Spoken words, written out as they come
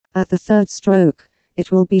At the third stroke,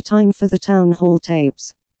 it will be time for the town hall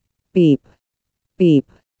tapes. Beep.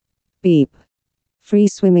 Beep. Beep. Free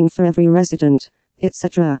swimming for every resident,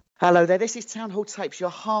 etc. Hello there, this is Town Hall Tapes, your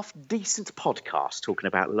half-decent podcast talking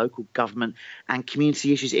about local government and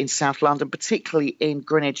community issues in South London, particularly in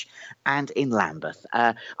Greenwich and in Lambeth.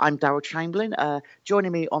 I'm Daryl Chamberlain.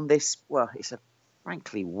 Joining me on this, well, it's a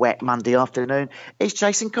frankly wet Monday afternoon, is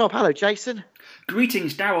Jason Cobb. Hello, Jason.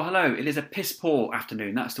 Greetings, Daryl. Hello. It is a piss-poor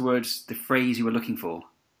afternoon. That's the phrase you were looking for.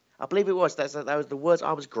 I believe it was. That was the words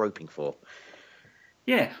I was groping for.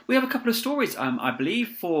 Yeah, we have a couple of stories, I believe,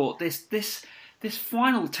 for this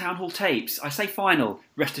final Town Hall Tapes. I say final,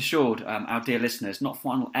 rest assured, our dear listeners, not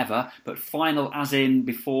final ever, but final as in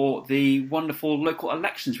before the wonderful local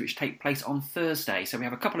elections which take place on Thursday. So we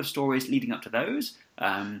have a couple of stories leading up to those.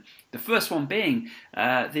 The first one being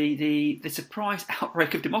the surprise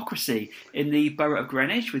outbreak of democracy in the borough of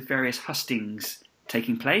Greenwich with various hustings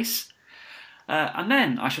taking place. And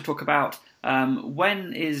then I shall talk about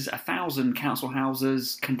when is 1,000 council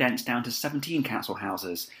houses condensed down to 17 council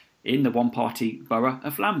houses in the one-party borough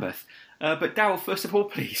of Lambeth. But Daryl, first of all,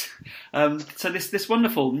 please. So this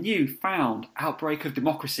wonderful, new-found outbreak of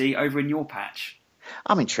democracy over in your patch.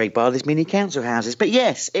 I'm intrigued by these mini council houses. But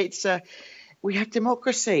yes, it's we have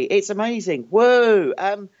democracy. It's amazing.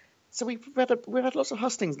 Whoa! So we've had lots of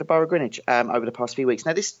hustings in the borough of Greenwich over the past few weeks.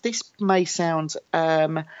 Now, this may sound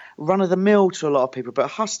run-of-the-mill to a lot of people, but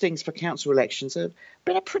hustings for council elections have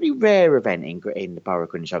been a pretty rare event in the borough of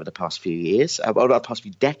Greenwich over the past few years, over the past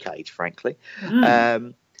few decades, frankly.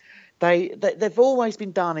 They've always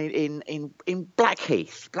been done in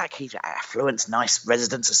Blackheath. Blackheath Affluent Nice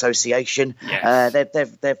Residents Association. Yes.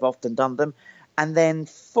 They've often done them. And then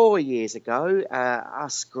 4 years ago,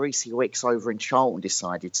 us greasy wicks over in Charlton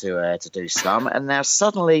decided to do some, and now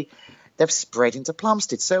suddenly they've spread into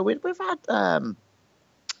Plumstead. So we've had,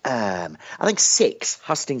 I think, 6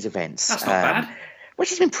 hustings events. That's not bad. Which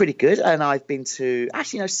has been pretty good, and I've been to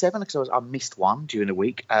 7 because I missed one during the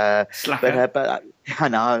week. Slacker. But I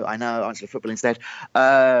know, I went to the football instead.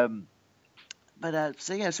 So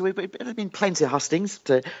we've been plenty of hustings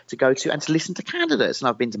to go to and to listen to candidates, and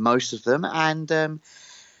I've been to most of them. And the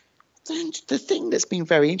thing that's been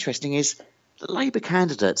very interesting is the Labour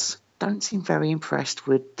candidates don't seem very impressed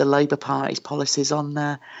with the Labour Party's policies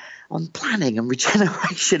on planning and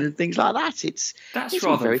regeneration and things like that. That's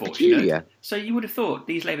rather very unfortunate. peculiar. So you would have thought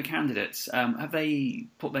these Labour candidates, have they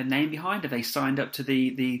put their name behind? Have they signed up to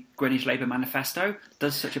the Greenwich Labour Manifesto?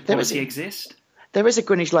 Does such a policy exist? There is a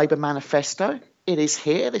Greenwich Labour Manifesto. It is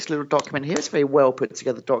here, this little document here. It's a very well put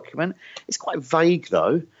together document. It's quite vague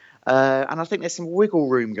though, and I think there's some wiggle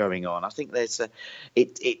room going on. I think it's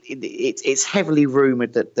heavily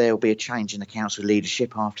rumoured that there will be a change in the council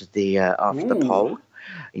leadership after the poll.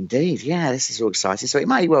 Indeed, yeah, this is all exciting. So it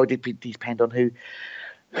may well depend on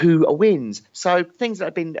who wins. So things that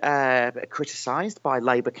have been criticised by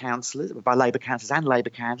Labour councillors and Labour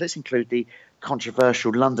candidates include the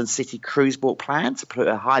controversial London City cruise port plan to put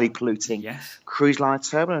a highly polluting cruise liner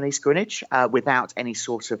terminal in East Greenwich without any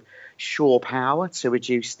sort of shore power to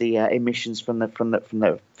reduce the emissions from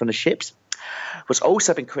the ships. What's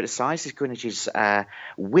also been criticised is Greenwich's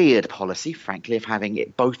weird policy, frankly, of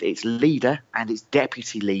having both its leader and its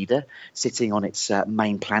deputy leader sitting on its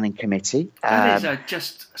main planning committee. That is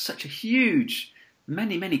just such a huge,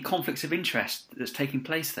 many conflicts of interest that's taking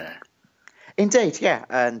place there. Indeed, yeah,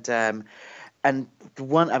 and the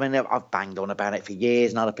one, I mean, I've banged on about it for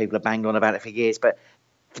years, and other people have banged on about it for years, but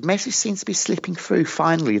the message seems to be slipping through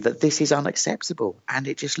finally that this is unacceptable, and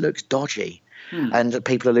it just looks dodgy, and that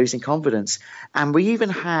people are losing confidence. And we even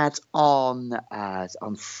had on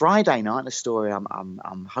Friday night a story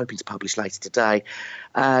I'm hoping to publish later today.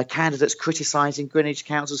 Candidates criticising Greenwich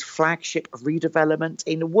Council's flagship redevelopment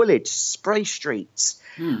in Woolwich, Spray Street,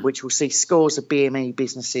 which will see scores of BME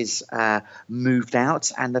businesses moved out,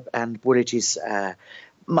 and Woolwich's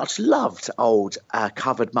much loved old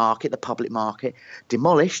covered market, the public market,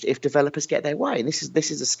 demolished if developers get their way. And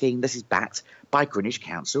this is a scheme. This is backed by Greenwich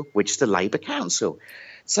Council, which is the Labour Council.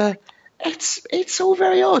 So it's all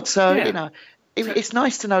very odd. So it's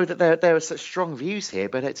nice to know that there are such strong views here,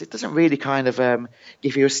 but it doesn't really kind of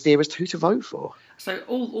give you a steer as to who to vote for. So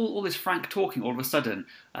all this frank talking all of a sudden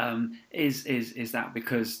is that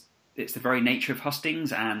because it's the very nature of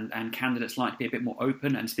hustings and candidates like to be a bit more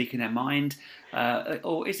open and speaking their mind,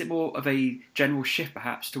 or is it more of a general shift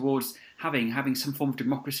perhaps towards having some form of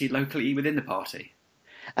democracy locally within the party?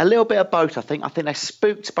 A little bit of both, I think. I think they're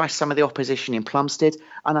spooked by some of the opposition in Plumstead,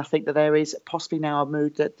 and I think that there is possibly now a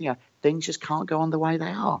mood that things just can't go on the way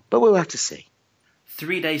they are. But we'll have to see.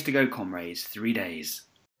 3 days to go, comrades. 3 days.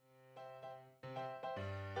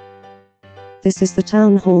 This is the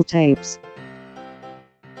Town Hall Tapes.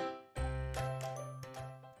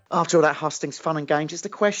 After all that hustings, fun and games, it's the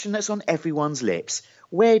question that's on everyone's lips.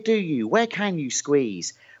 Where can you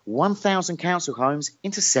squeeze 1,000 council homes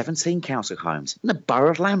into 17 council homes in the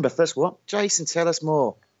borough of Lambeth? That's what. Jason, tell us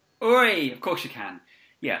more. Oi, of course you can.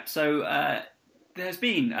 Yeah, so there's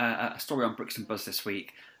been a story on Brixton Buzz this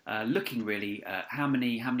week looking really at how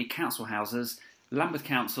many council houses Lambeth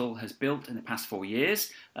Council has built in the past 4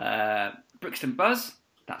 years. Brixton Buzz,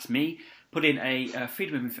 that's me, put in a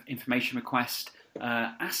Freedom of Information request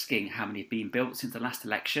asking how many have been built since the last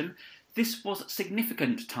election. This was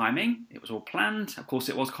significant timing. It was all planned. Of course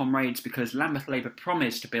it was, comrades, because Lambeth Labour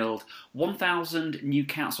promised to build 1,000 new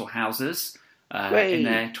council houses in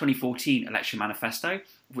their 2014 election manifesto,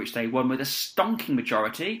 which they won with a stonking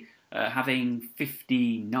majority, having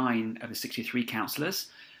 59 of the 63 councillors.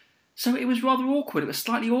 So it was rather awkward. It was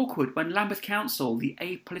slightly awkward when Lambeth Council, the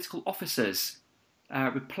apolitical officers,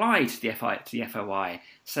 replied to the FOI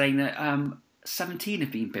saying that 17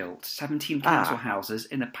 have been built, 17 council houses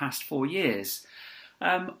in the past 4 years.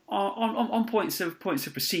 On points of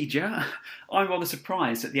procedure, I'm rather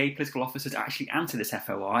surprised that the apolitical officers actually answered this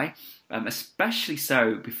FOI, especially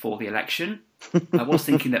so before the election. I was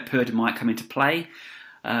thinking that Purdah might come into play.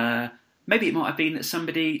 Maybe it might have been that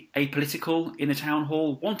somebody apolitical in the town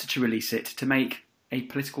hall wanted to release it to make a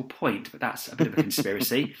political point, but that's a bit of a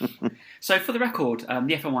conspiracy. So for the record,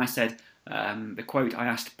 the FOI said, the quote, I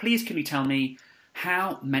asked, please can you tell me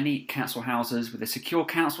how many council houses with a secure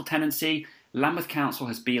council tenancy Lambeth Council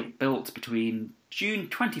has built between June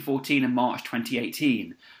 2014 and March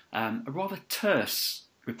 2018. A rather terse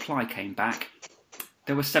reply came back.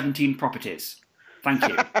 There were 17 properties. Thank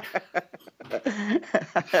you.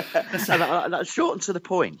 Short and to the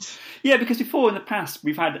point. Yeah, because before in the past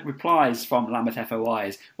we've had replies from Lambeth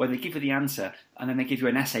FOIs where they give you the answer and then they give you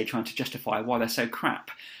an essay trying to justify why they're so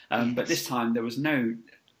crap. But this time there was no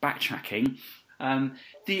backtracking.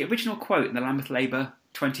 The original quote in the Lambeth Labour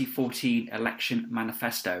 2014 election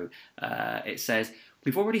manifesto, it says,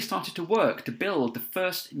 we've already started to work to build the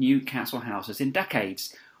first new council houses in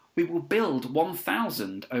decades. We will build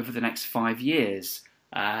 1,000 over the next 5 years.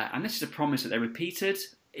 And this is a promise that they repeated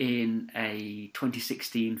in a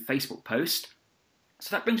 2016 Facebook post.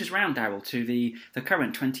 So that brings us round, Daryl, to the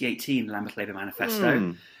current 2018 Lambeth Labour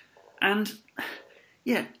manifesto. And,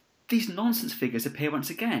 yeah, these nonsense figures appear once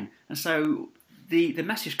again. And so the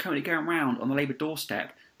message currently going around on the Labour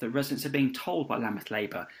doorstep that residents are being told by Lambeth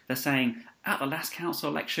Labour. They're saying, at the last council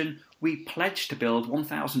election, we pledged to build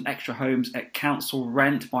 1,000 extra homes at council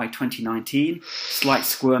rent by 2019. Slight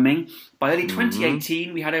squirming. By early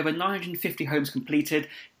 2018, we had over 950 homes completed,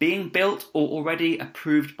 being built or already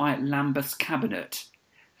approved by Lambeth's cabinet.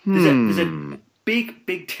 There's a big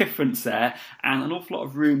difference there, and an awful lot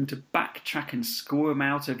of room to backtrack and squirm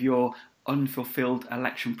out of your unfulfilled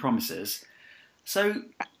election promises. So,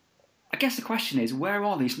 I guess the question is, where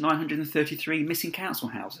are these 933 missing council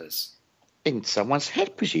houses? In someone's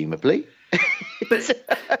head, presumably. But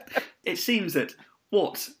it seems that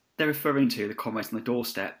what they're referring to, the comments on the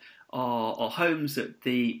doorstep, are homes that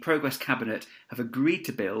the Progress Cabinet have agreed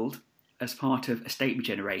to build as part of estate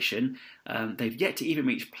regeneration. They've yet to even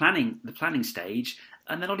reach the planning stage,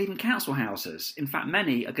 and they're not even council houses. In fact,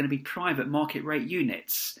 many are going to be private market rate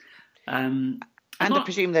units. And I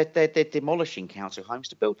presume they're demolishing council homes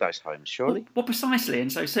to build those homes, surely? Well, precisely,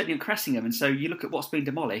 and so certainly at Cressingham, and so you look at what's being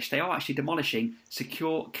demolished, they are actually demolishing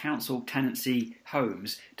secure council tenancy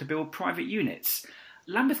homes to build private units.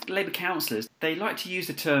 Lambeth Labour councillors, they like to use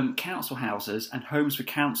the term council houses and homes with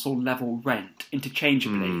council level rent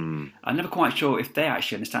interchangeably. I'm never quite sure if they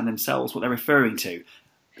actually understand themselves what they're referring to.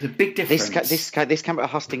 There's a big difference. This came out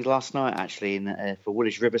of hustings last night, actually, for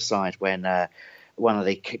Woolwich Riverside, when one of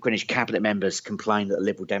the Greenwich cabinet members complained that the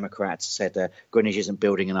Liberal Democrats said Greenwich isn't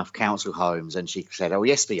building enough council homes, and she said, "Oh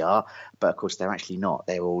yes, they are," but of course they're actually not.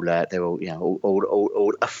 They're all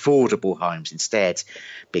all affordable homes instead.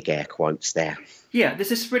 Big air quotes there. Yeah, there's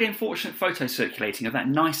this really unfortunate photo circulating of that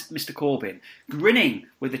nice Mr Corbyn grinning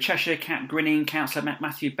with the Cheshire Cat grinning Councillor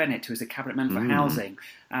Matthew Bennett, who is a cabinet member for housing,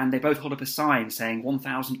 and they both hold up a sign saying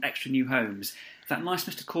 1,000 extra new homes. That nice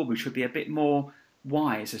Mr Corbyn should be a bit more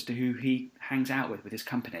wise as to who he hangs out with his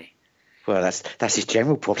company. Well, that's his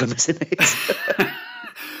general problem, isn't it?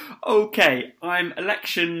 Okay, I'm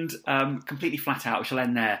electioned completely flat out. We shall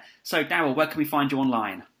end there. So, Daryl, where can we find you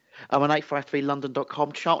online? I'm on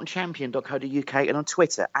 853london.com, charltonchampion.co.uk, and on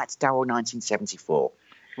Twitter at Daryl1974.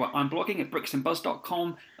 Right, I'm blogging at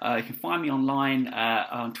brixtonbuzz.com. You can find me online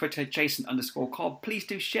on Twitter, Jason_Cobb. Please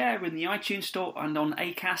do share in the iTunes store and on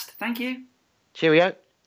Acast. Thank you. Cheerio.